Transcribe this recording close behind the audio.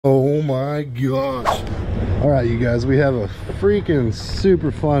Oh my gosh. Alright you guys, we have a freaking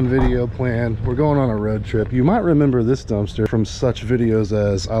super fun video planned. We're going on a road trip. You might remember this dumpster from such videos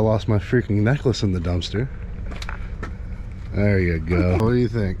as I lost my freaking necklace in the dumpster. There you go. What do you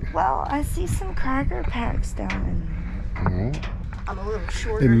think? Well, I see some cracker packs down in there. Alright. I'm a little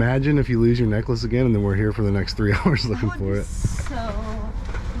shorter. Imagine if you lose your necklace again and then we're here for the next 3 hours looking for it. So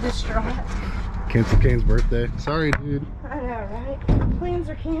distraught. Cancel Kane's birthday. Sorry, dude. I know, right? Plans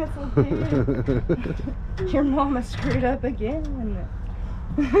are canceled, dude. Your mama screwed up again.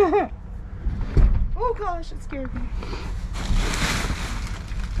 Oh gosh, it scared me.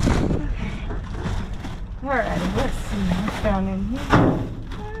 Okay. Alright, let's see what's down in here.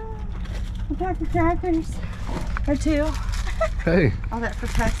 A pack of crackers. Or 2. Hey. All that for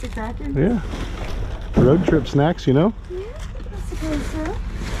packs of crackers. Yeah. Road trip snacks, you know? Yeah, I suppose so.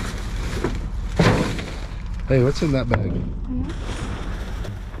 Hey, what's in that bag?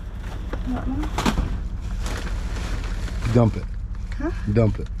 Dump it. Huh?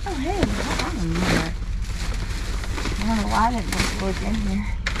 Dump it. Oh, hey, I don't know that. I don't know why I didn't just look in here.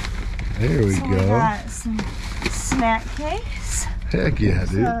 There we So go. We got some snack case. Heck yeah,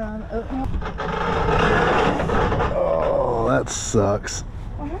 dude. Oatmeal. Oh, that sucks.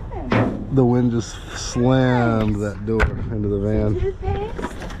 What happened? The wind just slammed that door into the van.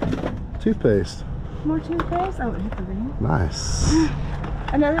 Toothpaste. Toothpaste. More toothpaste. Oh, it hit the van. Nice.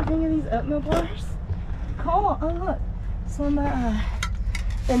 Another thing of these oatmeal bars. Cool. Oh, look. Some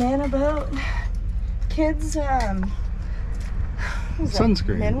banana boat. Kids,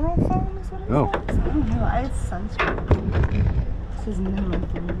 Sunscreen. Mineral foam is what it is. Oh. I don't know. It's sunscreen. This is mineral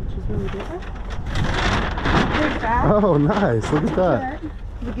foam, which is really different. There's that. Oh, nice. Look at that.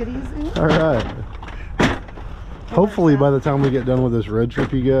 The goodies. All right. Hopefully by the time we get done with this road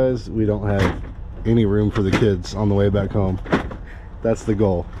trip, you guys, we don't have any room for the kids on the way back home. That's the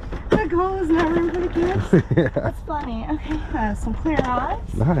goal. The goal is no room for the kids? Yeah. That's funny. Okay, some clear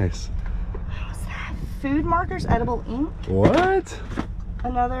eyes. Nice. What's that? Food markers, edible ink. What?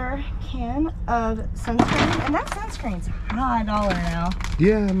 Another can of sunscreen. And that sunscreen's high dollar now.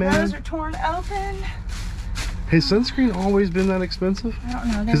 Yeah, man. Those are torn open. Has sunscreen always been that expensive? I don't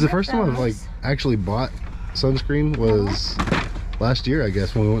know. Because the first time I've like actually bought sunscreen was last year, I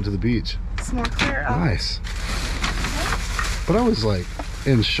guess, when we went to the beach. Some clear Nice. But I was like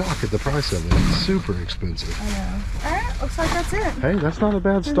in shock at the price of it. It's super expensive. I know. Alright, looks like that's it. Hey, that's not a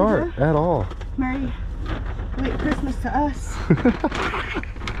bad start at all. Merry late Christmas to us.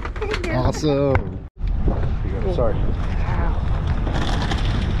 Awesome. Sorry.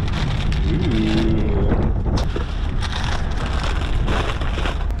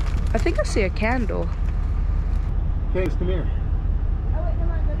 I think I see a candle. Kings, come here. Oh wait, come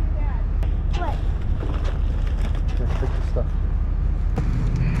on, go to your dad. What? Here, take the stuff.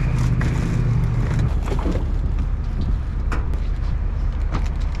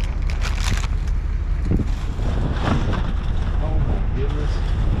 Oh my goodness.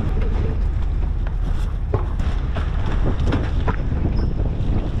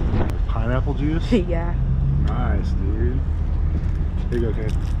 Pineapple juice? Yeah. Nice, dude. Here you go,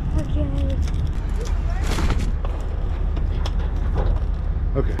 Kate. Okay.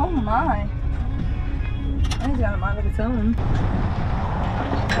 Okay. Oh my. He's got a mind of its own.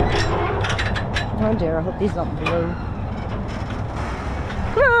 Oh dear, I hope these don't blow.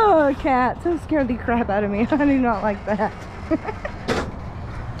 Oh, cat. So scared the crap out of me. I do not like that.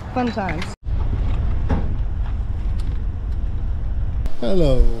 Fun times.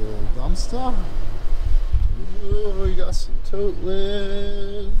 Hello, dumpster. Ooh, we got some tote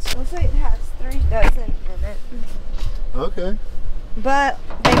lids. Looks like it has 3 dozen in it. Okay. But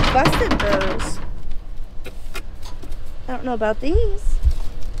they busted those. I don't know about these.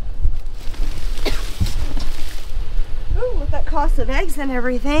 Ooh, with that cost of eggs and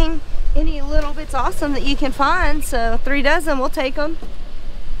everything, any little bit's awesome that you can find. So 3 dozen, we'll take them.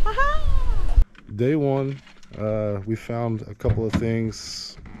 Day 1, we found a couple of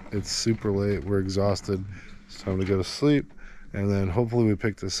things. It's super late. We're exhausted. It's time to go to sleep. And then hopefully we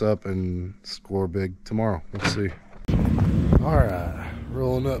pick this up and score big tomorrow. We'll see. All right,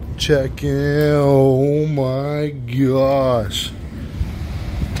 rolling up, check in. Oh my gosh.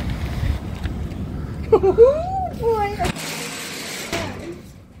 Boy.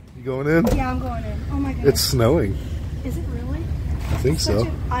 You going in? Yeah, I'm going in. Oh my god. It's snowing. Is it really? I think Such so.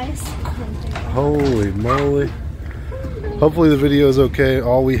 an ice printing. Holy moly. Hopefully the video is okay.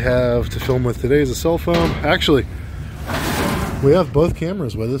 All we have to film with today is a cell phone. Actually, we have both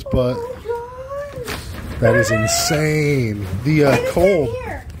cameras with us, but that is insane. The cold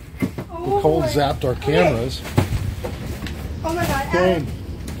zapped our cameras. Oh my god. Dang.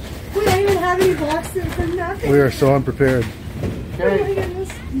 We don't even have any boxes or nothing. We are so unprepared. Okay. Oh my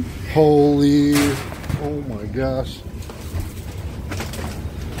goodness. Holy, oh my gosh.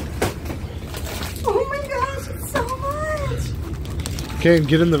 Oh my gosh, it's so much. Kane,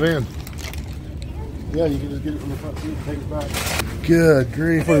 get in the van. Yeah, you can just get it from the front seat and take it back. Good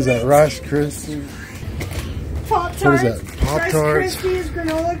grief, what is that, Rice Krispies? Pop-Tarts. What is that, Pop-Tarts? Rice Krispies,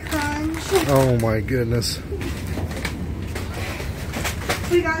 granola crunch. Oh my goodness.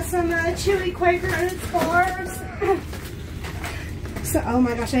 We got some chili Quaker Oats bars. So, oh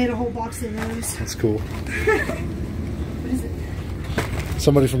my gosh, I ate a whole box of those. That's cool. What is it?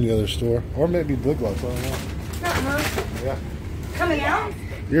 Somebody from the other store. Or maybe Big Lots, I don't know. Yeah. Coming out?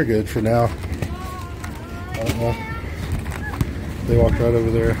 You're good for now. I don't know. They walked right over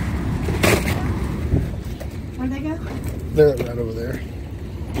there. Where'd they go? They're right over there.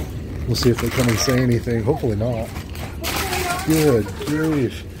 We'll see if they come and say anything. Hopefully not. Good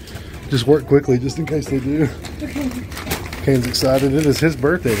grief. Just work quickly just in case they do. Okay. Kane's excited. It is his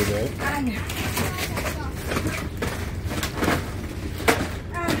birthday today. I know.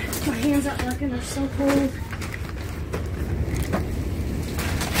 My hands aren't working. They're so cold.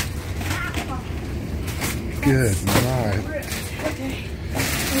 Good night. Okay.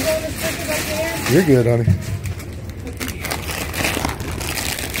 I'm going to stick it up there. You're good, honey.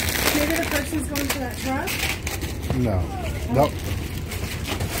 Maybe the person's going to that truck? No. Nope.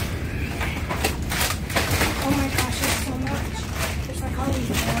 Oh my gosh, there's so much. There's like all these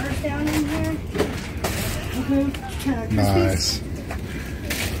bars down in here. Okay. Nice.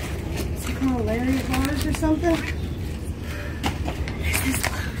 It's like all Larry bars or something.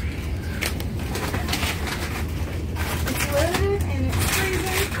 It's loaded and it's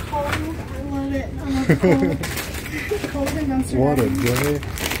freezing cold. I love it. I love the cold. Cold and dumpster What a diving. day.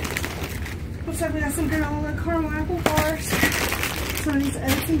 Looks like we got some granola caramel apple bars. Some of these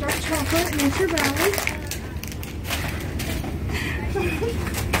oats and dark chocolate, Nature Valley.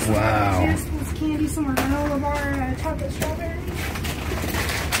 Wow. Here's this candy, some more granola bar, chocolate strawberry.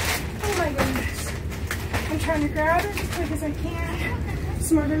 Oh my goodness. I'm trying to grab it as quick as I can.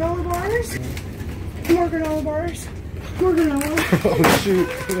 Some more granola bars. More granola bars. More granola. Oh shoot,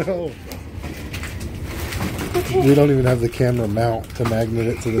 no. Okay. We don't even have the camera mount to magnet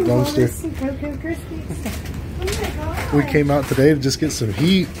it to the dumpster. Some Cocoa Krispies. Oh my god. We came out today to just get some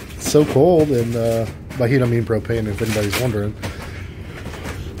heat. It's so cold, and by heat I mean propane, if anybody's wondering.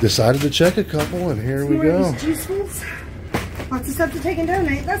 Decided to check a couple, and here we go. Juices. Lots of stuff to take and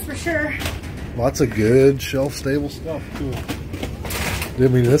donate, that's for sure. Lots of good shelf-stable stuff too. I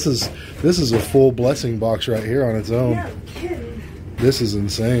mean, this is a full blessing box right here on its own. No kidding. This is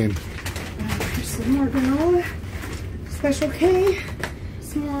insane. There's some more granola, Special K,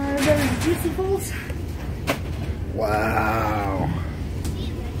 some more those juiceables. Wow.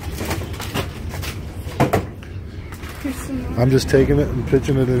 Here's some more. I'm just taking it and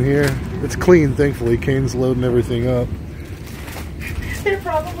pitching it in here. It's clean, thankfully. Kane's loading everything up. They're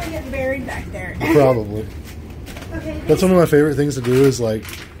probably getting buried back there. Probably. Okay. That's one of my favorite things to do is like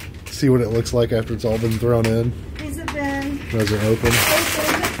see what it looks like after it's all been thrown in. These have been Those are open.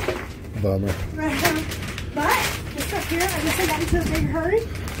 open. Bummer. But this stuff here, I guess I got into a big hurry,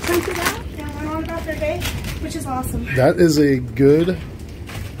 dumped it out, and went on about their day, which is awesome. That is a good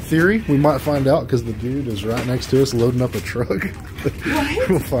theory. We might find out because the dude is right next to us loading up a truck. What?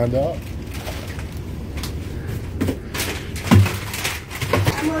 We'll find out.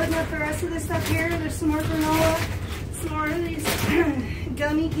 I'm loading up the rest of this stuff here. There's some more granola, some more of these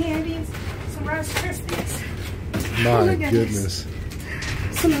gummy candies, some Rice Krispies. My goodness.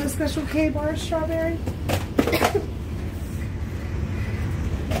 Some of the Special K bars, strawberry.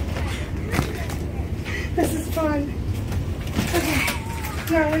 This is fun. Okay,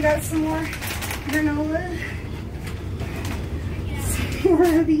 now we got some more granola. Some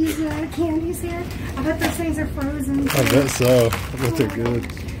more of these candies here. I bet those things are frozen. I bet so. I bet they're good.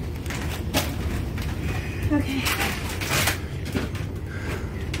 Okay.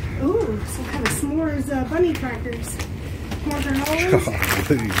 Ooh, some kind of s'mores bunny crackers. More granolas.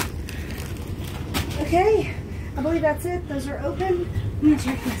 Golly. Okay, I believe that's it. Those are open. Let me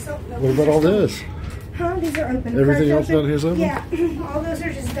check this. Oh, no, What about all this? Huh? These are open. Everything Correct, else down here's open? Yeah, all those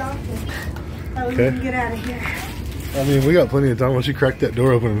are just dumped. Oh, we Okay. can get out of here. I mean, we got plenty of time. Why don't you crack that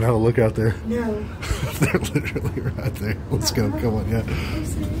door open and have a look out there? No. They're literally right there. Let's go. Come on, yeah.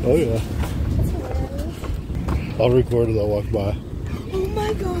 Oh, yeah. I'll record as I walk by. Oh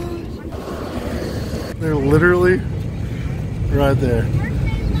my gosh. They're literally right there.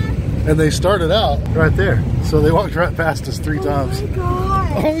 And they started out right there. So they walked right past us 3 times. Oh my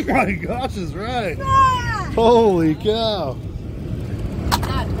god. Oh my gosh, is right. Ah! Holy cow.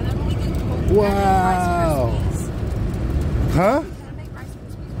 Wow. Huh?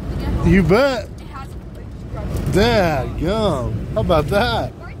 You bet. Dadgum. How about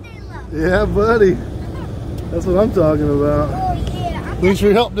that? Yeah, buddy. That's what I'm talking about. Oh, yeah. Thanks for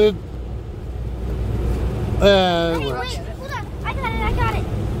your help, dude. Wait, hold on. I got it.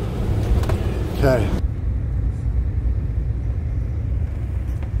 Okay.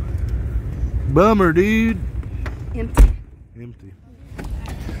 Bummer, dude. Empty. Empty.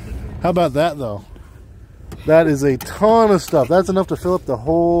 How about that, though? That is a ton of stuff. That's enough to fill up the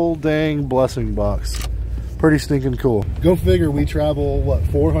whole dang blessing box. Pretty stinking cool. Go figure, we travel, what,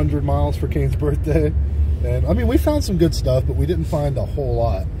 400 miles for Kane's birthday? And, I mean, we found some good stuff, but we didn't find a whole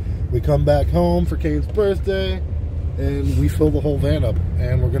lot. We come back home for Kane's birthday, and we fill the whole van up.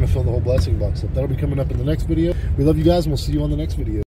 And we're going to fill the whole blessing box up. That'll be coming up in the next video. We love you guys, and we'll see you on the next video.